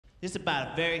This is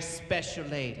about a very special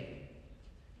lady.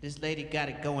 This lady got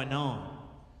it going on.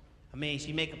 I mean,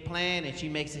 she make a plan and she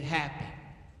makes it happen.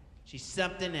 She's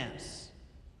something else.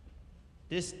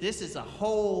 This is a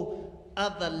whole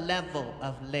other level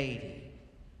of lady.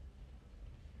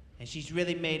 And she's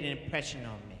really made an impression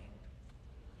on me.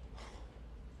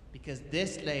 Because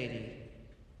this lady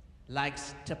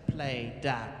likes to play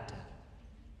doctor.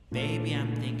 Baby,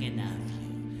 I'm thinking of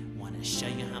you. Wanna show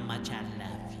you how much I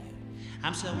love you.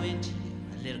 I'm so into you,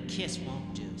 a little kiss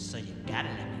won't do. So you gotta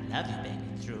let me love you, baby,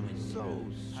 through and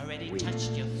through. Already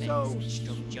touched your face,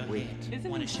 stroked your hair. Isn't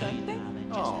Wanna he show you, something? darling,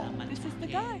 just how much This is the I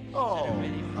care. guy. Oh, Said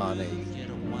already, honey. You're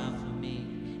the one for me.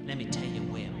 Let me tell you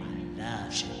where my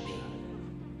love should be.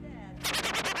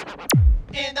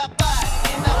 In the butt,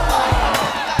 in the butt,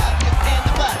 love is in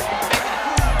the butt. Baby,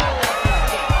 the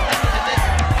groove I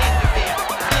like to get.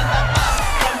 In the butt,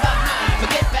 from behind,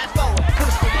 forget fast forward,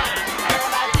 push rewind.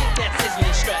 Girl, I dig that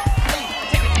sizzling strut. Please,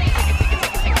 take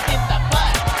it, in the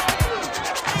butt.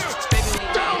 Baby,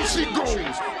 Down she goes.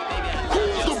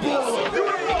 Who's the baller?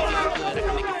 I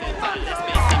can make it feel fine. Let's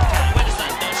spend some time where the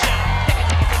sun don't shine.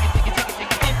 Take it,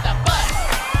 in the butt.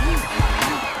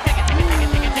 Take it,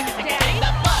 in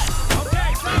the butt.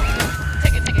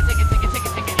 Take it, in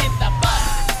the butt.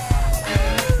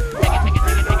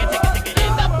 Take it,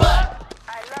 in the butt.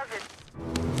 I love it.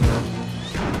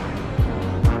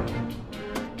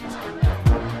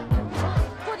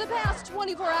 For the past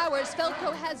 24 hours,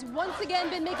 Feldco has once again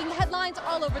been making headlines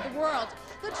all over the world.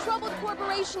 The troubled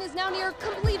corporation is now near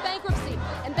complete bankruptcy,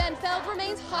 and Ben Feld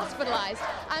remains hospitalized.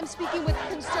 I'm speaking with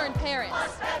concerned parents.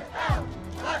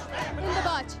 In the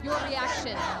butt, your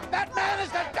reaction. That man is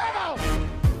the devil!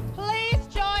 Please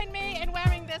join me in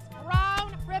wearing this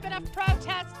brown ribbon of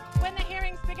protest when the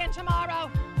hearings begin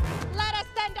tomorrow. Let us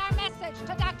send our message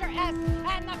to Dr. S.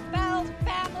 and the Feld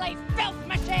family filth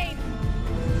machine.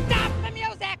 Stop the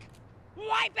music!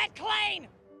 Wipe it clean!